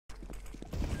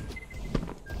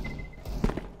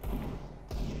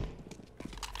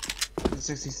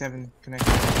67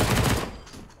 connection.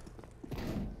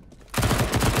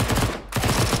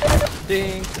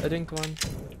 Dink! I dinked one.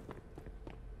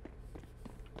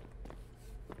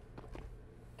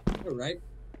 Alright.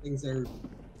 Things are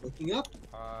looking up.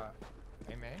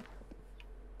 Hey, man.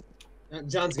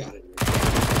 John's got it.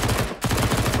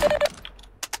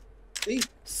 See?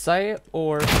 Sight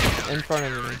or in front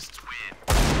of me.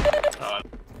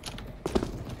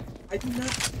 I do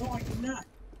not. No, I do not.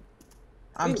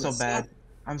 I'm Wait, so what's bad. that?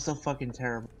 I'm so fucking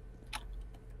terrible.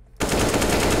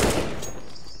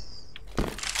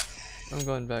 I'm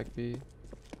going back B.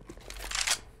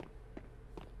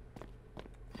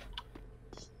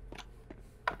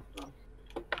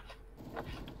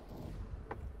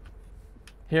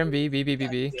 Here in B, B, B, B,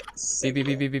 B. B, B,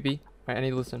 B, B, B, B. Alright, I need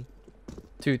to listen.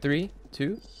 2, 3,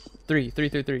 2, 3, 3,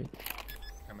 3, 3.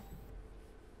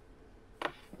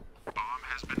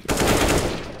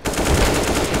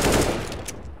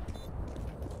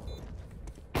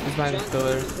 He's behind the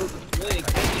pillar.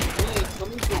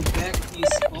 Coming from back to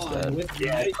spawn with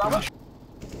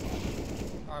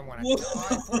I want it.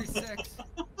 46.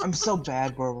 I'm so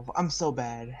bad, bro. I'm so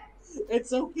bad.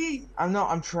 It's okay.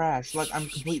 I'm trash. Like, I'm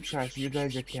complete trash. You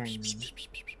guys are carrying me.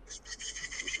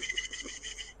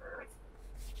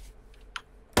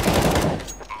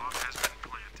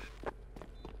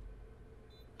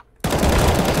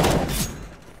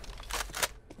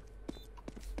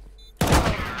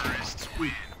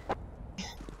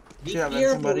 Be Should I let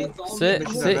careful somebody? with all Sit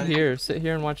the- sit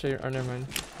here and watch A. Or never mind.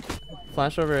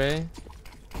 Flash over A.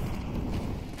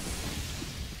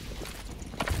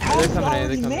 How's They're coming A,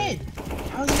 already they're coming mid?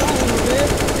 How's Oh, man.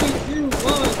 3, 2,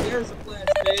 1. There's a flash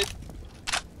mid.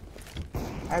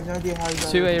 I have no idea how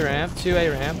he's 2 A ramp, 2 A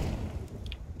ramp.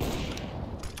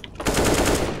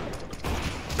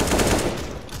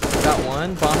 Got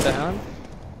one, bomb down.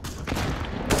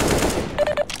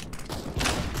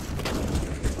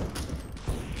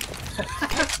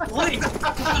 Fine.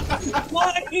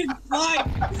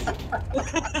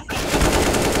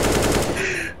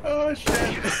 Oh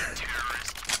shit.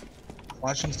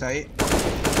 Watching sight.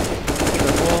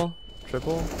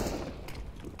 Triple.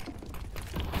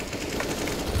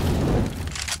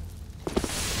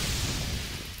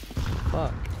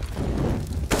 Fuck.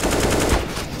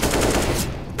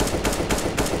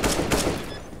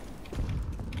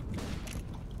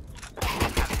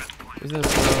 He's in the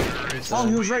smoke. He's Oh,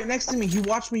 dead. he was right next to me. He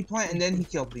watched me plant and then he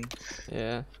killed me.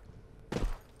 Yeah.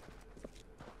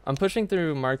 I'm pushing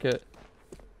through market.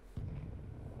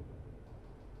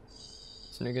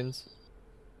 Sniggins.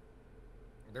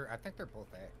 I think they're both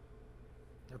A.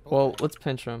 They're both Well, A. let's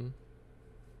pinch them.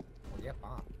 Well, yeah,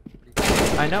 bomb.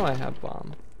 I know I have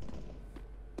bomb.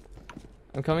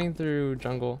 I'm coming through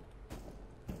jungle.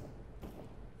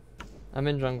 I'm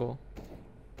in jungle.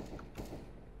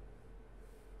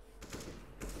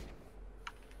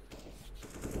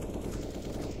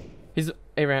 He's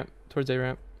A ramp, towards A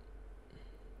ramp.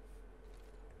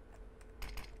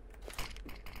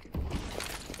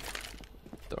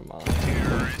 Throw him off.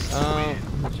 Oh,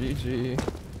 GG.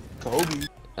 Kobe.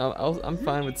 I'm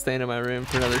fine with staying in my room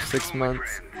for another 6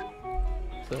 months.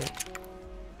 So,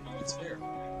 It's fair.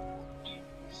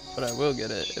 but I will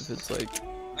get it if it's like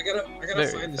I gotta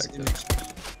very find this effective. image.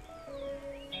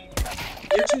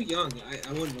 You're too young.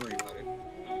 I wouldn't worry about it.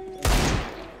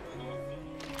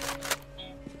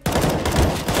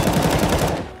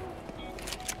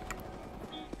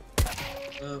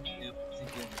 Oh, yep. I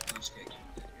think you have the clutch cake.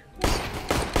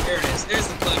 There it is. There's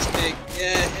the clutch cake.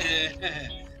 Yeah.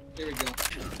 There we go.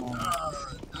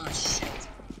 Oh shit.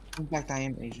 In fact, I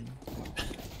am Asian.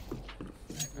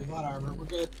 We bought armor. We're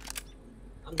good.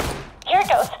 I'm good. Here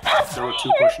goes. There were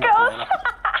two pushing up banana.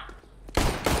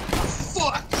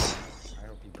 Fuck! I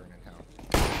hope you burn in hell.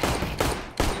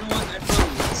 You know what? I probably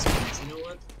will listen. You know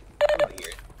what? I want to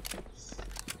hear it.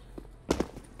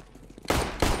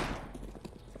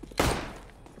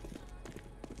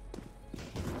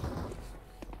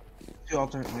 Two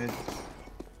alternate mid.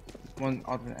 One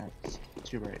alternate X.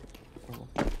 Two right. Purple.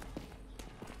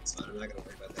 It's fine. I'm not gonna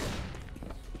worry about that.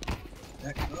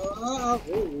 Oh,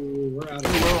 we're out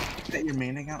of Hey, here. Will, is that your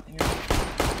main account here?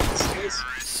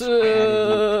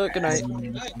 Good night.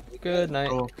 Good night.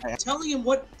 Oh, okay. Telling him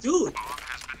what, dude.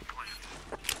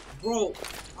 Bro,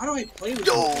 why do I play with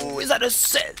you? Yo, is that a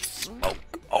set smoke?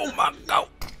 Oh my god.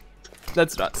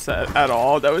 That's not set at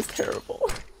all. That was terrible.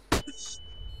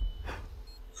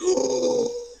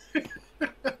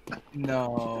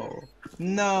 No.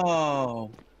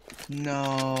 No.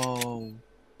 No.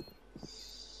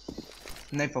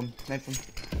 Knife him. Knife him.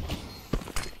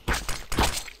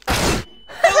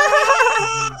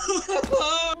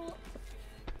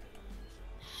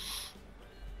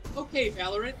 Okay,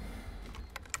 Valorant.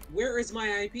 Where is my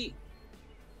IP?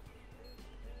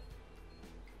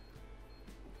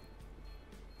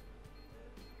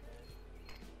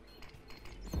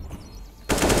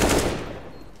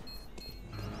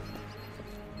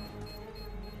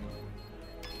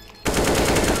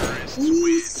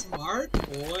 Ooh, smart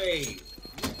boy.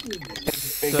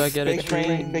 Do I get a big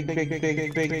brain,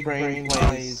 treat? big brain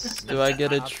plays. Do I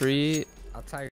get a treat? I'll tell you.